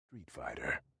Street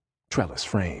fighter. Trellis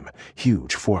frame,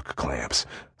 huge fork clamps,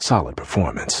 solid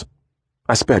performance.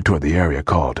 I sped toward the area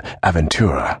called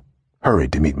Aventura,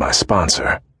 hurried to meet my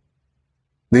sponsor.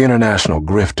 The international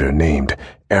grifter named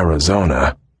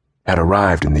Arizona had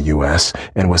arrived in the U.S.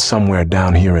 and was somewhere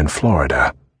down here in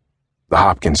Florida. The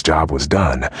Hopkins job was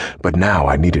done, but now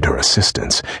I needed her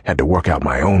assistance, had to work out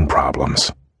my own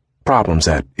problems. Problems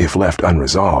that, if left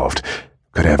unresolved,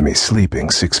 could have me sleeping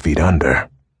 6 feet under.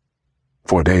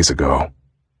 4 days ago,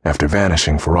 after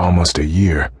vanishing for almost a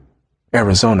year,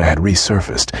 Arizona had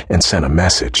resurfaced and sent a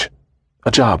message,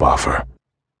 a job offer.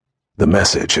 The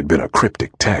message had been a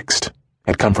cryptic text,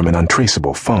 had come from an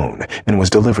untraceable phone, and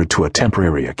was delivered to a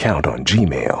temporary account on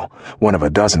Gmail, one of a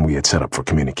dozen we had set up for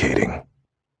communicating.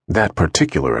 That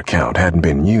particular account hadn't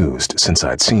been used since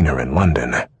I'd seen her in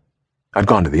London. I'd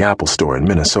gone to the Apple Store in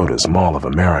Minnesota's Mall of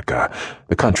America,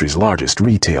 the country's largest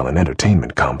retail and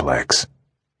entertainment complex.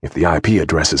 If the IP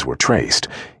addresses were traced,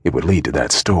 it would lead to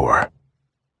that store.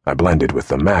 I blended with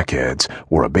the Mac-heads,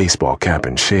 wore a baseball cap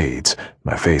and shades,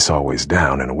 my face always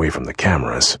down and away from the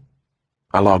cameras.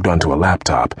 I logged onto a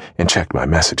laptop and checked my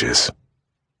messages.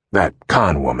 That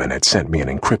con woman had sent me an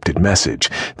encrypted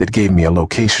message that gave me a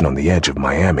location on the edge of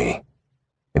Miami.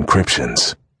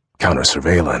 Encryptions,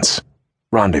 counter-surveillance,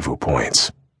 rendezvous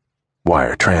points,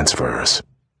 wire transfers.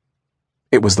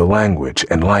 It was the language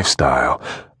and lifestyle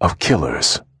of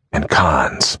killers and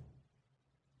cons.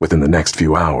 Within the next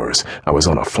few hours, I was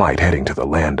on a flight heading to the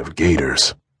land of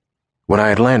gators. When I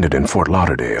had landed in Fort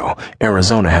Lauderdale,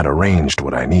 Arizona had arranged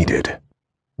what I needed.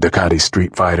 Ducati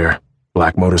Street Fighter,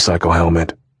 black motorcycle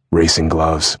helmet, racing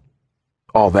gloves.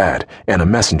 All that, and a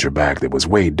messenger bag that was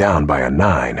weighed down by a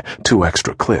 9, 2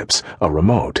 extra clips, a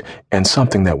remote, and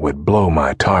something that would blow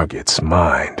my target's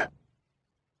mind.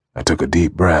 I took a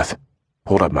deep breath,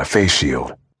 pulled up my face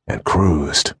shield, and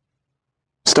cruised.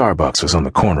 Starbucks was on the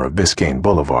corner of Biscayne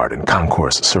Boulevard and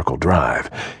Concourse Circle Drive,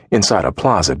 inside a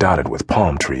plaza dotted with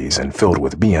palm trees and filled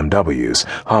with BMWs,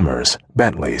 Hummers,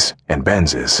 Bentleys, and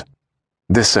Benzes.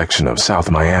 This section of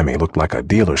South Miami looked like a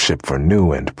dealership for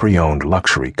new and pre-owned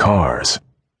luxury cars.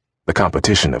 The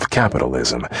competition of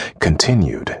capitalism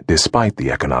continued despite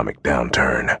the economic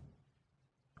downturn.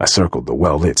 I circled the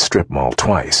well-lit strip mall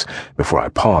twice before I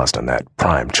paused on that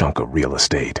prime chunk of real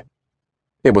estate.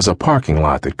 It was a parking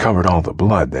lot that covered all the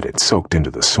blood that had soaked into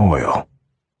the soil.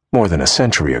 More than a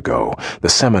century ago, the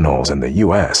Seminoles and the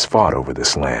U.S. fought over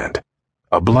this land.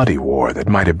 A bloody war that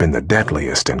might have been the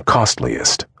deadliest and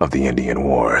costliest of the Indian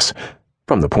Wars,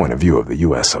 from the point of view of the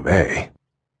U.S. of A.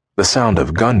 The sound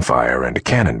of gunfire and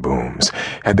cannon booms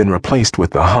had been replaced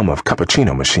with the hum of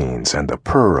cappuccino machines and the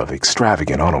purr of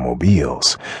extravagant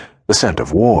automobiles. The scent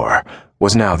of war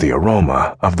was now the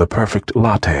aroma of the perfect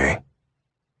latte.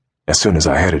 As soon as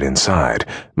I headed inside,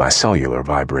 my cellular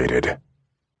vibrated.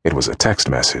 It was a text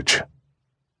message.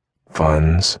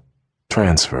 Funds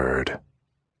transferred.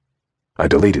 I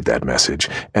deleted that message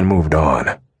and moved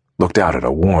on, looked out at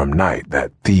a warm night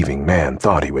that thieving man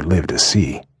thought he would live to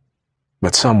see.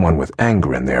 But someone with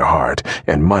anger in their heart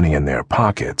and money in their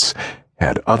pockets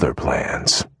had other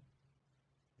plans.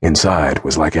 Inside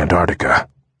was like Antarctica,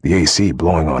 the AC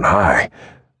blowing on high.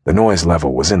 The noise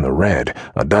level was in the red,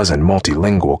 a dozen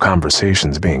multilingual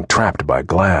conversations being trapped by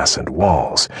glass and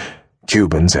walls.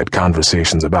 Cubans had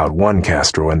conversations about one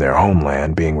Castro in their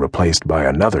homeland being replaced by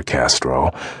another Castro,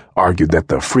 argued that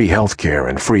the free health care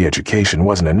and free education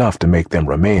wasn't enough to make them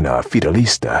remain a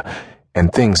fidelista,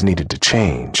 and things needed to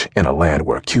change in a land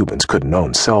where Cubans couldn't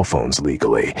own cell phones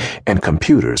legally and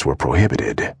computers were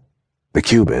prohibited. The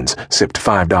Cubans sipped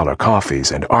 $5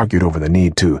 coffees and argued over the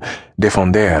need to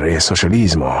defender el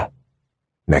socialismo.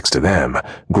 Next to them,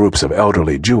 groups of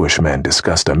elderly Jewish men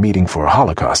discussed a meeting for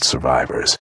Holocaust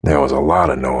survivors. There was a lot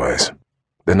of noise.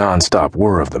 The non-stop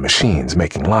whir of the machines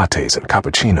making lattes and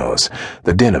cappuccinos,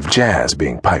 the din of jazz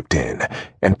being piped in,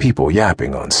 and people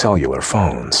yapping on cellular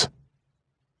phones.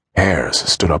 Hairs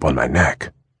stood up on my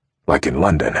neck, like in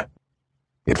London.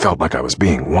 It felt like I was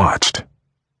being watched.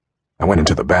 I went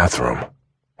into the bathroom.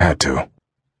 Had to.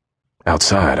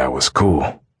 Outside I was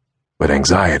cool, but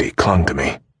anxiety clung to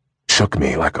me, shook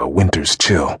me like a winter's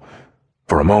chill.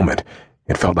 For a moment,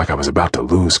 it felt like I was about to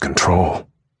lose control.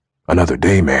 Another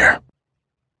daymare.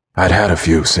 I'd had a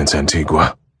few since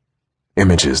Antigua.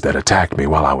 Images that attacked me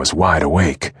while I was wide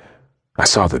awake. I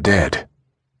saw the dead,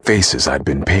 faces I'd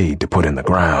been paid to put in the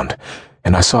ground,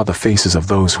 and I saw the faces of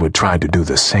those who had tried to do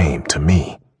the same to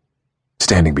me.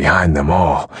 Standing behind them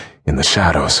all, in the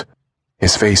shadows,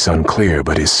 his face unclear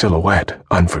but his silhouette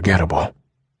unforgettable,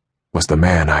 was the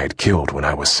man I had killed when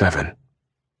I was 7.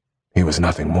 He was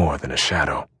nothing more than a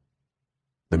shadow.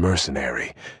 The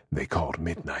mercenary they called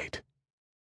Midnight.